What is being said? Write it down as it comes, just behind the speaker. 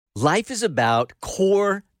Life is about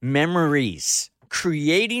core memories,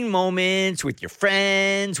 creating moments with your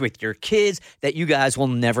friends, with your kids that you guys will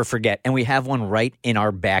never forget. And we have one right in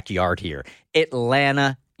our backyard here,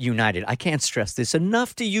 Atlanta United. I can't stress this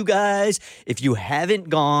enough to you guys. If you haven't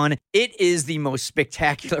gone, it is the most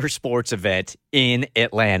spectacular sports event in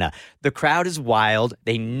Atlanta. The crowd is wild.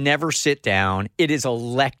 They never sit down. It is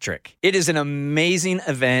electric. It is an amazing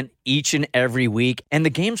event each and every week, and the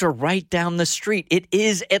games are right down the street. It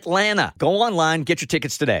is Atlanta. Go online, get your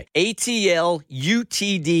tickets today. atlutd.com.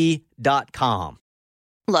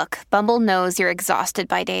 Look, Bumble knows you're exhausted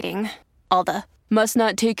by dating. All the must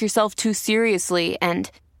not take yourself too seriously and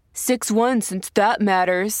 6'1" since that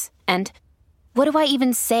matters. And what do I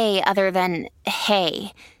even say other than,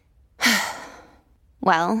 hey?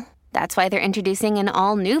 Well, that's why they're introducing an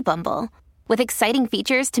all-new Bumble with exciting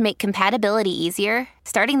features to make compatibility easier,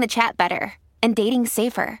 starting the chat better, and dating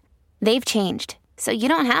safer. They've changed, so you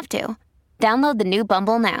don't have to. Download the new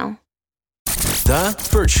Bumble now. The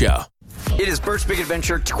Bert Show. It is Bert's Big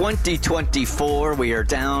Adventure 2024. We are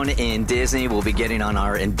down in Disney. We'll be getting on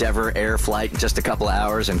our Endeavor Air flight in just a couple of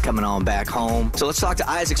hours and coming on back home. So let's talk to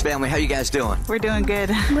Issac's family. How you guys doing? We're doing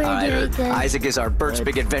good. We're doing good. Issac is our Bert's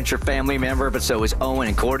Big Adventure family member, but so is Owen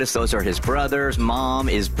and Cordis. Those are his brothers. Mom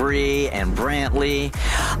is Bree and Brantley.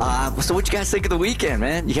 So what you guys think of the weekend,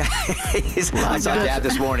 man? You guys, I saw Dad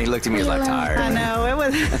this morning. He looked at me. He was like, tired. I know.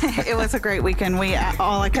 It was a great weekend.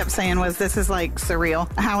 All I kept saying was, this is like surreal.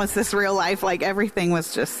 How is this real life? Like, everything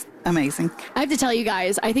was just amazing. I have to tell you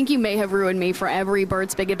guys, I think you may have ruined me for every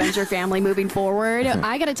Bert's Big Adventure family moving forward.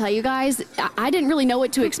 I got to tell you guys, I didn't really know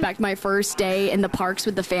what to expect my first day in the parks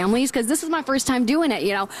with the families, because this is my first time doing it.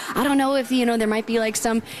 I don't know if, there might be like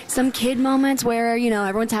some kid moments where,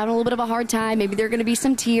 everyone's having a little bit of a hard time. Maybe there are going to be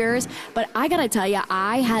some tears. But I got to tell you,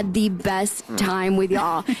 I had the best time with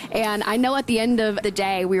y'all. And I know at the end of the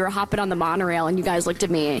day, we were hopping on the monorail and you guys looked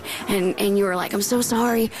at me and you were like, I'm so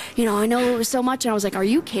sorry. I know it was so much. And I was like, are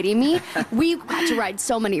you kidding me? We got to ride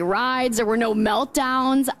so many rides. There were no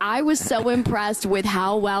meltdowns. I was so impressed with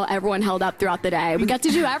how well everyone held up throughout the day. We got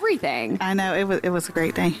to do everything. I know. It was a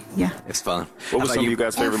great day. Yeah. It's fun. What was some of you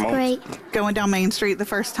guys' favorite moments? Great. Going down Main Street the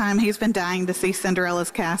first time. He's been dying to see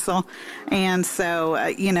Cinderella's castle. And so,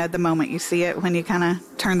 the moment you see it, when you kind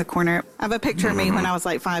of turn the corner. I have a picture of me when I was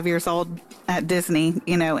like 5 years old at Disney,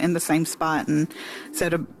 in the same spot. And so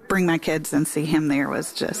to bring my kids and see him there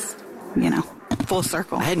was just, full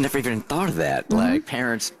circle. I had never even thought of that. Like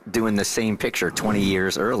parents doing the same picture 20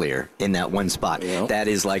 years earlier in that one spot. Yeah. That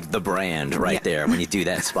is like the brand right there when you do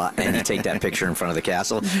that spot and you take that picture in front of the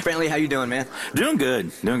castle. Brantley, how you doing, man? Doing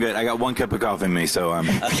good. I got 1 cup of coffee in me, so I'm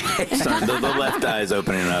starting, the left eye is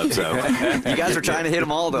opening up. So you guys were trying to hit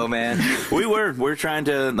them all, though, man. We're trying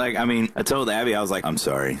to, I told Abby, I was like, I'm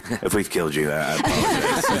sorry if we've killed you. I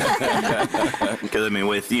apologize. Because,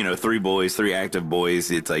 with, 3 active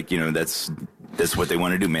boys, it's like, that's what they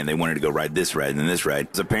want to do, man. They wanted to go ride this ride and this ride.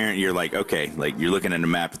 As a parent, you're like, okay, like you're looking at a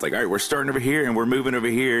map. It's like, all right, we're starting over here and we're moving over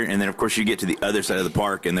here. And then, of course, you get to the other side of the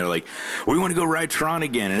park and they're like, we want to go ride Tron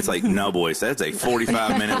again. And it's like, no, boys, that's a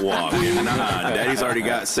 45-minute walk. And Daddy's already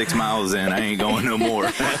got 6 miles in. I ain't going no more.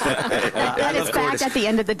 And in fact, at the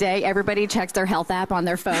end of the day, everybody checks their health app on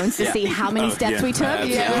their phones to see how many steps we took,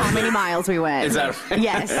 how many miles we went. Is that right?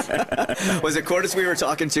 Yes. Was it Cordis we were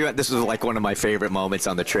talking to? This was like one of my favorite moments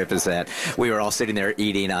on the trip is that we were all sitting there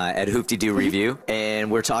eating at Hoop-de-Doo Review,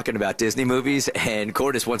 and we're talking about Disney movies, and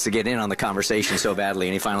Cordis wants to get in on the conversation so badly,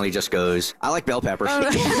 and he finally just goes, I like bell peppers. No,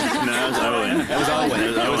 it was Owen.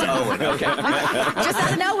 It was Owen. Okay. Just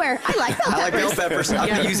out of nowhere. I like bell peppers. I like bell peppers. I'm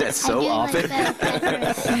going to use that so often.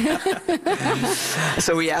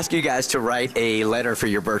 So we ask you guys to write a letter for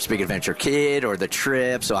your Bert's Big Adventure kid or the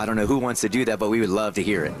trip, so I don't know who wants to do that, but we would love to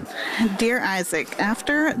hear it. Dear Isaac,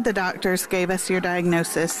 after the doctors gave us your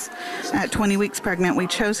diagnosis at 20 weeks pregnant, we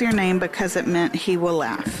chose your name because it meant he will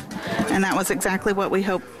laugh. And that was exactly what we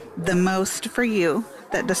hoped the most for you,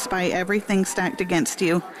 that despite everything stacked against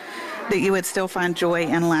you, that you would still find joy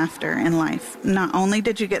and laughter in life. Not only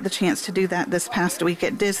did you get the chance to do that this past week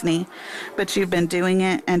at Disney, but you've been doing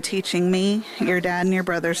it and teaching me, your dad, and your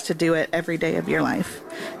brothers to do it every day of your life,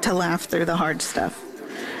 to laugh through the hard stuff.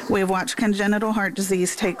 We have watched congenital heart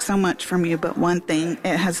disease take so much from you, but one thing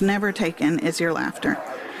it has never taken is your laughter.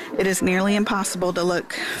 It is nearly impossible to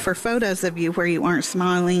look for photos of you where you aren't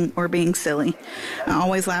smiling or being silly. I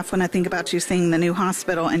always laugh when I think about you seeing the new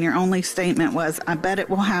hospital and your only statement was, I bet it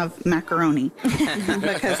will have macaroni.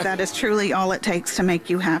 Because that is truly all it takes to make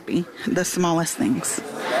you happy, the smallest things.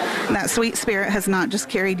 That sweet spirit has not just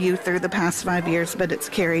carried you through the past 5 years, but it's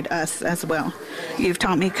carried us as well. You've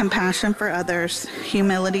taught me compassion for others,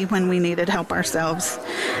 humility when we needed help ourselves,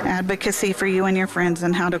 advocacy for you and your friends,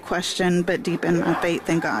 and how to question but deepen my faith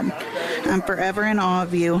in God. I'm forever in awe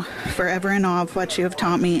of you, forever in awe of what you have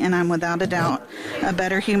taught me, and I'm without a doubt a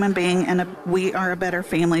better human being, and we are a better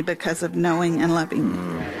family because of knowing and loving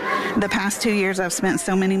you. The past 2 years, I've spent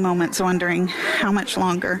so many moments wondering how much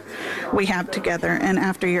longer we have together. And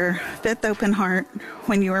after your 5th open heart,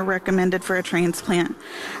 when you were recommended for a transplant,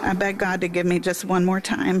 I begged God to give me just one more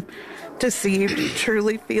time to see you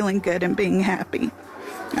truly feeling good and being happy.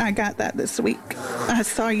 I got that this week. I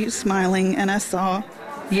saw you smiling, and I saw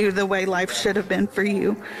you the way life should have been for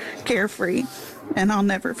you, carefree, and I'll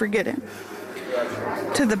never forget it.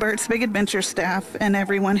 To the Bert's Big Adventure staff and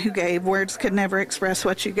everyone who gave, words could never express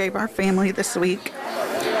what you gave our family this week.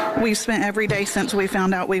 We've spent every day since we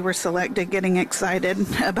found out we were selected getting excited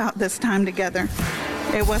about this time together.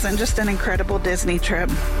 It wasn't just an incredible Disney trip,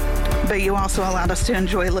 but you also allowed us to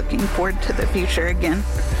enjoy looking forward to the future again.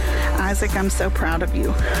 Isaac, I'm so proud of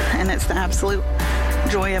you, and it's the absolute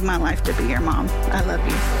joy of my life to be your mom. I love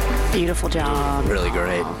you. Beautiful job. Really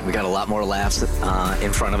great. We got a lot more laughs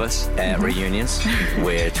in front of us at reunions,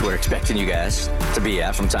 which we're expecting you guys to be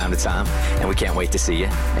at from time to time, and we can't wait to see you.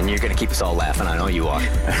 And you're going to keep us all laughing. I know you are.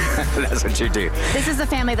 That's what you do. This is a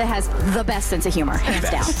family that has the best sense of humor, hands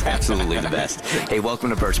down. Absolutely the best. Hey, welcome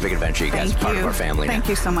to Bert's Big Adventure. You guys are part of our family now. Thank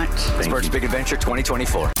you so much. It's Bert's Big Adventure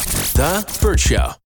 2024. The Bert Show.